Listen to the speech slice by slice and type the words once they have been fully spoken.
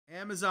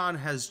Amazon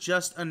has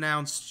just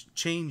announced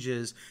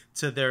changes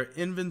to their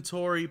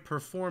inventory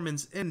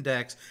performance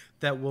index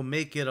that will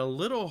make it a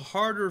little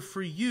harder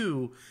for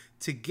you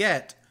to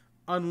get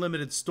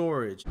unlimited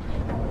storage.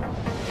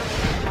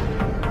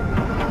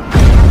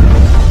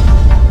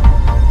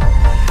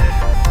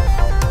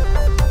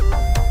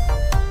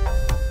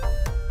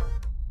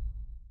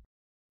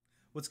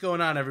 What's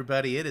going on,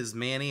 everybody? It is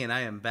Manny and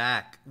I am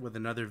back with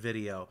another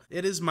video.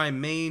 It is my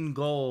main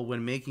goal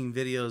when making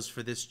videos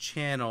for this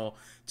channel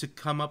to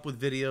come up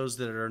with videos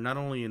that are not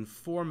only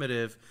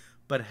informative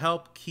but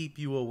help keep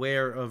you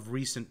aware of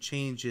recent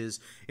changes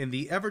in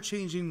the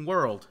ever-changing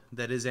world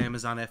that is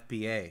Amazon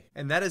FBA.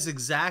 And that is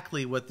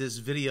exactly what this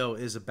video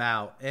is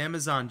about.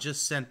 Amazon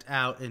just sent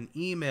out an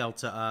email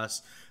to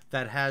us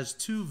that has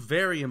two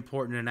very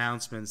important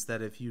announcements that,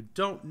 if you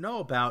don't know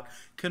about,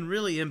 can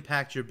really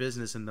impact your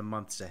business in the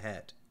months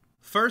ahead.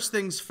 First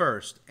things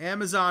first,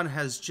 Amazon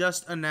has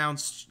just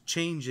announced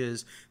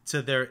changes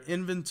to their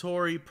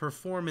inventory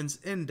performance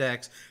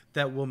index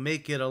that will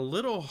make it a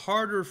little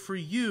harder for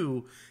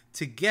you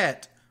to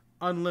get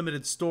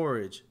unlimited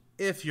storage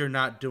if you're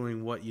not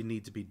doing what you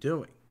need to be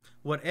doing.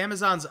 What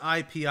Amazon's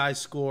IPI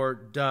score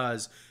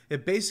does,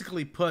 it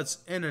basically puts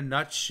in a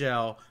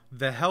nutshell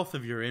the health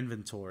of your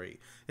inventory.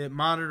 It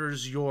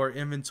monitors your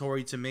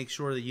inventory to make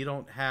sure that you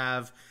don't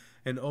have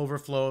an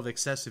overflow of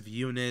excessive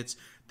units,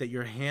 that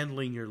you're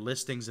handling your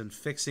listings and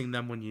fixing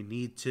them when you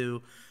need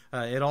to.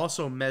 It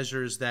also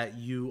measures that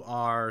you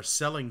are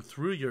selling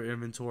through your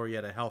inventory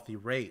at a healthy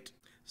rate.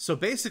 So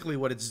basically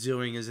what it's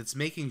doing is it's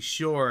making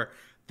sure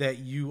that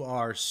you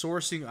are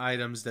sourcing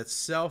items that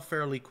sell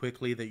fairly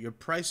quickly, that you're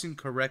pricing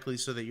correctly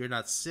so that you're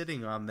not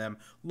sitting on them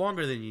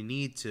longer than you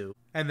need to,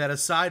 and that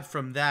aside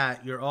from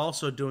that, you're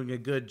also doing a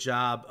good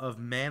job of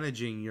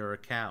managing your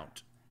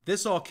account.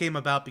 This all came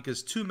about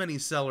because too many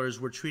sellers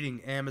were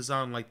treating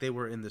Amazon like they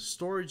were in the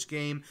storage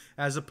game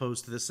as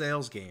opposed to the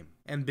sales game.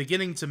 And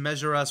beginning to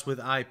measure us with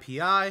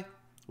IPI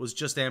was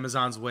just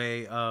Amazon's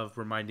way of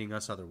reminding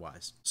us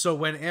otherwise. So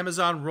when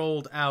Amazon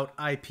rolled out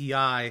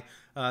IPI,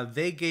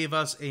 they gave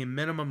us a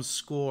minimum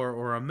score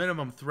or a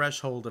minimum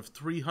threshold of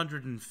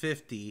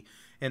 350,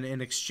 and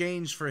in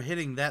exchange for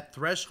hitting that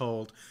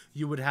threshold,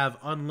 you would have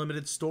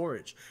unlimited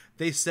storage.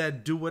 They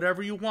said, do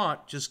whatever you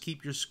want, just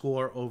keep your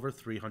score over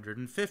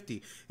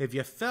 350. If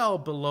you fell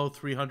below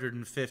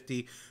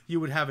 350, you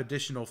would have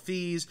additional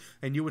fees,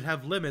 and you would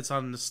have limits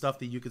on the stuff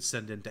that you could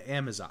send into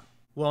Amazon.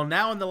 Well,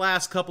 now in the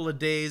last couple of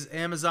days,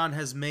 Amazon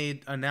has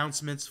made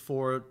announcements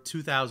for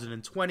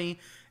 2020,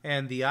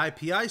 and the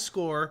IPI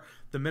score,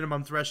 the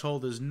minimum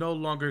threshold, is no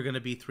longer going to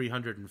be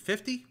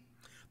 350.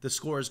 The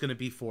score is going to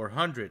be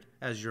 400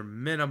 as your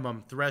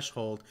minimum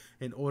threshold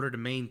in order to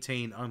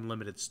maintain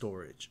unlimited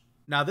storage.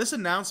 Now, this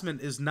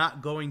announcement is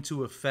not going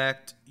to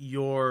affect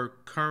your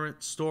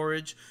current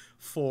storage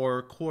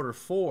for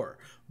Q4,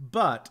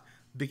 but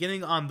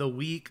beginning on the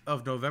week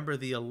of November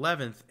the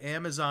 11th,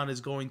 Amazon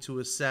is going to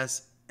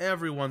assess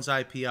everyone's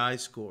IPI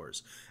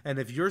scores. And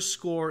if your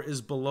score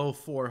is below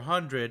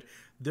 400,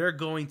 they're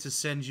going to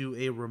send you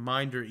a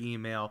reminder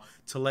email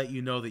to let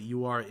you know that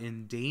you are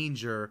in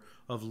danger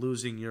of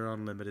losing your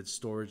unlimited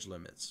storage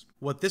limits.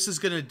 What this is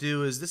going to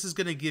do is this is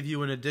going to give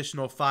you an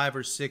additional 5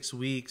 or 6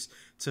 weeks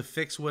to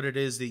fix what it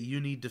is that you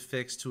need to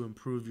fix to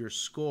improve your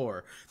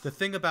score. The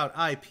thing about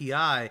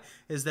IPI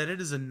is that it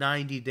is a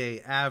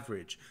 90-day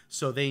average,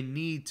 so they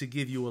need to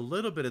give you a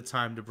little bit of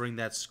time to bring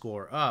that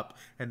score up,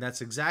 and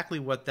that's exactly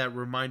what that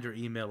reminder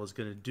email is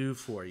going to do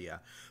for you.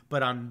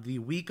 But on the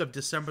week of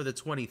December the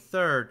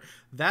 23rd,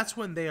 that's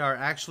when they are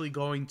actually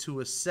going to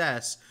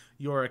assess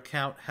your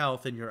account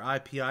health and your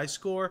IPI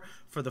score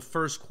for the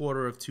first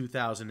quarter of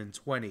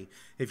 2020.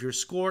 If your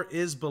score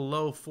is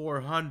below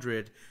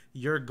 400,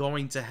 you're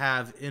going to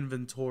have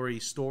inventory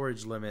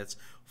storage limits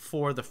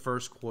for the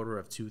first quarter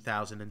of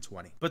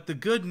 2020. But the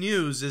good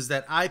news is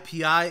that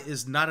IPI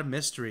is not a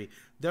mystery.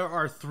 There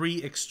are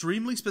 3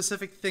 extremely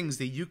specific things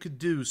that you could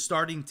do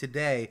starting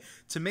today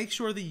to make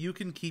sure that you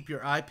can keep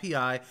your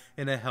IPI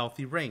in a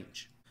healthy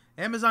range.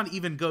 Amazon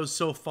even goes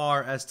so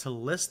far as to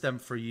list them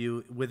for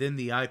you within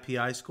the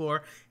IPI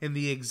score in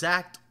the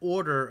exact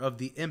order of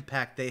the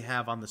impact they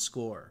have on the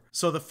score.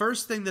 So the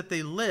first thing that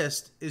they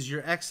list is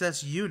your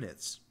excess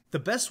units. The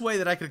best way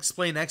that I could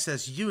explain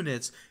excess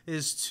units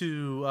is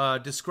to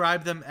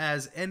describe them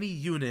as any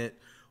unit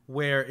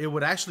where it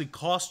would actually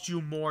cost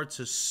you more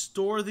to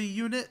store the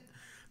unit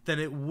than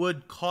it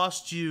would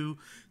cost you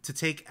to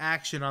take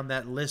action on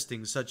that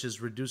listing, such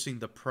as reducing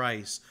the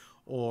price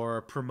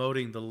or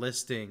promoting the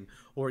listing,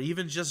 or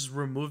even just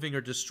removing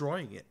or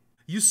destroying it.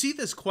 You see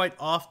this quite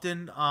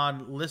often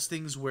on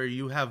listings where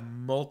you have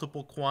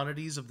multiple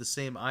quantities of the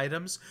same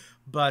items,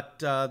 but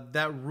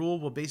that rule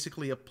will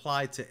basically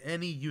apply to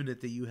any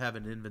unit that you have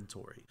in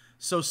inventory.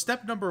 So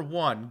step number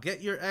 1,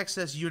 get your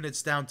excess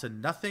units down to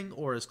nothing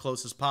or as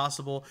close as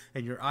possible,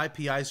 and your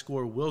IPI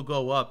score will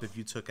go up if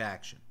you took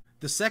action.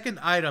 The second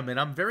item, and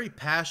I'm very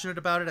passionate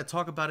about it, I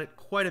talk about it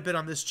quite a bit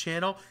on this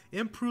channel,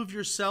 improve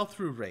your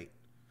sell-through rate.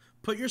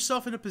 Put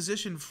yourself in a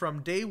position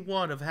from day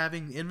one of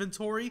having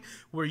inventory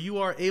where you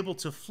are able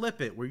to flip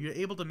it, where you're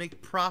able to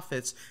make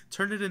profits,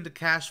 turn it into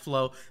cash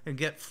flow, and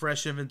get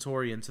fresh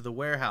inventory into the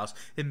warehouse.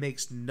 It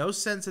makes no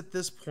sense at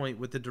this point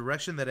with the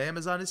direction that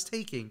Amazon is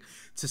taking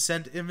to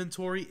send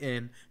inventory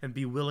in and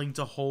be willing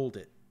to hold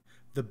it.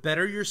 The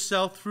better your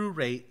sell-through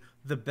rate,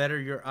 the better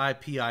your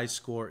IPI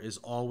score is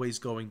always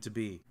going to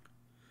be.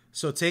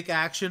 So take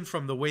action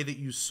from the way that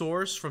you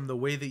source, from the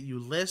way that you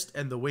list,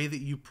 and the way that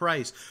you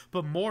price.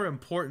 But more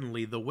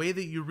importantly, the way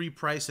that you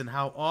reprice and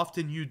how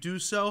often you do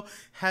so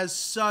has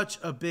such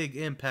a big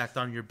impact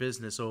on your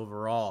business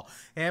overall.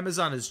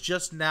 Amazon is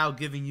just now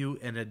giving you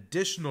an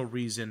additional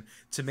reason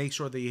to make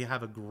sure that you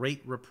have a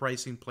great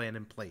repricing plan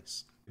in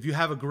place. If you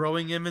have a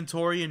growing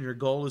inventory and your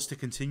goal is to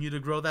continue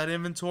to grow that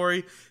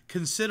inventory,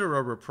 consider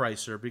a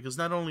repricer, because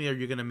not only are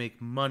you going to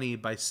make money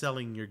by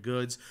selling your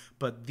goods,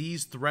 but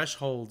these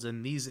thresholds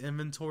and these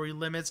inventory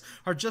limits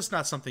are just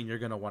not something you're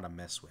going to want to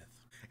mess with.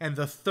 And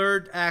the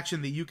third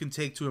action that you can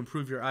take to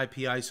improve your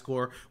IPI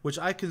score, which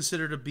I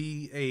consider to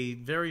be a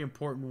very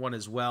important one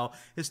as well,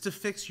 is to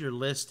fix your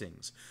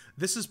listings.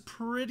 This is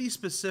pretty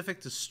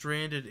specific to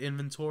stranded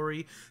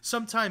inventory.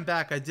 Some time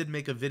back, I did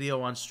make a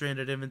video on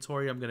stranded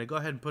inventory. I'm going to go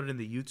ahead and put it in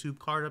the YouTube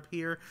card up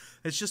here.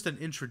 It's just an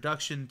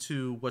introduction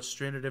to what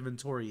stranded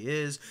inventory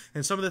is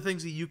and some of the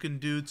things that you can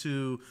do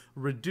to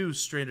reduce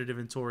stranded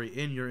inventory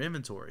in your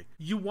inventory.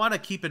 You want to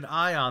keep an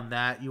eye on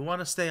that. You want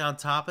to stay on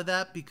top of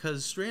that,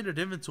 because stranded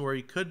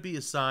inventory could be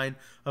a sign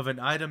of an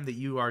item that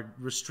you are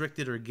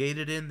restricted or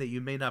gated in that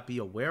you may not be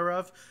aware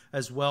of,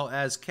 as well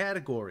as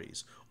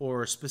categories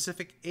or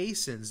specific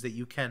ASINs that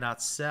you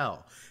cannot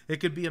sell. It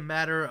could be a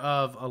matter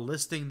of a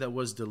listing that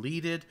was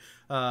deleted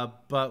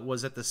but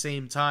was at the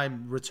same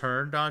time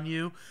returned on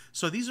you.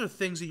 So these are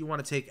things that you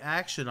want to take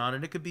action on,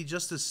 and it could be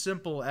just as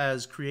simple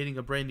as creating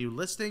a brand new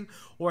listing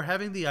or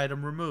having the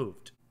item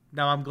removed.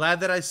 Now, I'm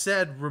glad that I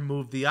said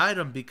remove the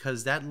item,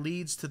 because that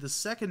leads to the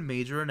second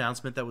major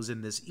announcement that was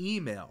in this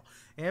email.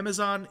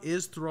 Amazon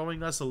is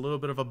throwing us a little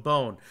bit of a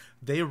bone.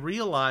 They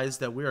realize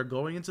that we are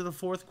going into the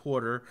fourth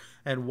quarter,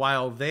 and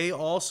while they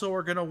also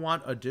are going to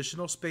want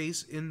additional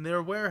space in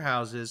their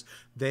warehouses,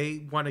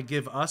 they want to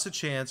give us a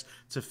chance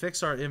to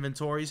fix our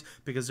inventories,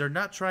 because they're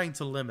not trying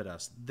to limit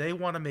us. They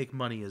want to make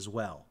money as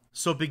well.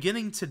 So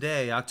beginning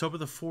today, October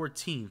the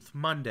 14th,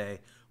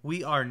 Monday,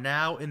 we are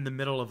now in the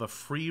middle of a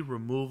free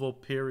removal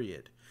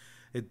period.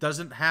 It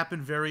doesn't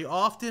happen very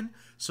often,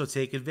 so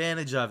take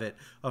advantage of it.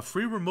 A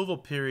free removal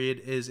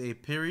period is a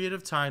period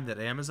of time that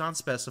Amazon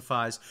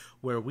specifies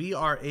where we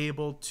are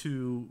able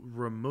to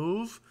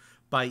remove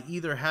by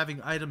either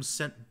having items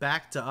sent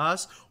back to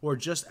us or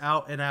just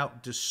out and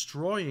out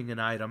destroying an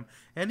item,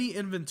 any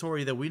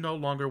inventory that we no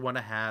longer want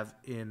to have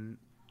in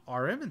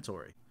our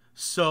inventory.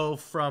 So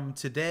from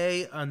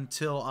today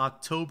until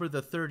October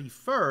the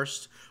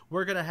 31st,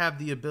 we're going to have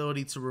the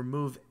ability to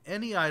remove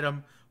any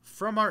item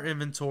from our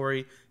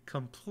inventory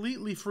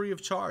completely free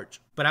of charge.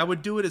 But I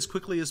would do it as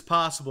quickly as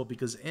possible,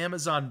 because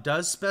Amazon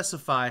does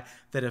specify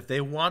that if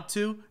they want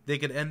to, they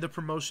can end the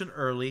promotion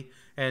early,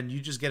 and you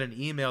just get an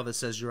email that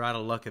says you're out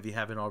of luck if you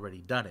haven't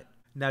already done it.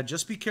 Now,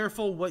 just be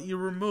careful what you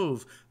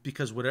remove,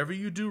 because whatever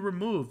you do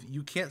remove,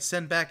 you can't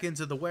send back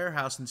into the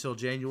warehouse until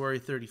January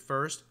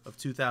 31st of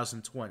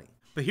 2020.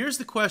 But here's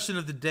the question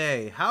of the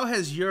day. How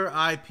has your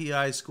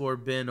IPI score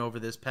been over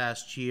this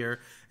past year?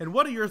 And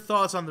what are your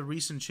thoughts on the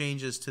recent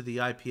changes to the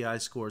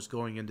IPI scores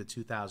going into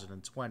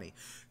 2020?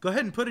 Go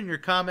ahead and put in your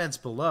comments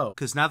below,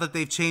 because now that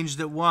they've changed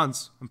it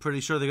once, I'm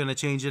pretty sure they're going to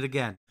change it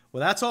again.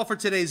 Well, that's all for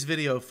today's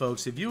video,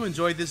 folks. If you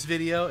enjoyed this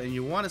video and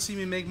you want to see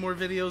me make more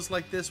videos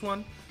like this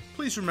one,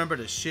 please remember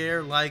to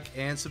share, like,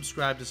 and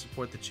subscribe to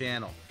support the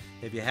channel.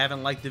 If you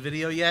haven't liked the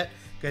video yet,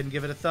 go ahead and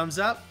give it a thumbs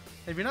up.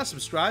 If you're not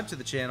subscribed to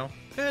the channel,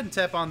 go ahead and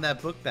tap on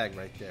that book bag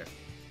right there.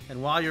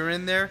 And while you're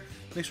in there,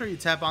 make sure you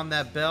tap on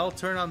that bell,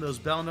 turn on those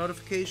bell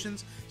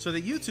notifications so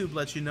that YouTube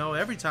lets you know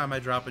every time I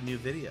drop a new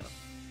video.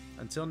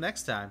 Until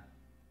next time,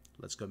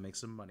 let's go make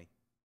some money.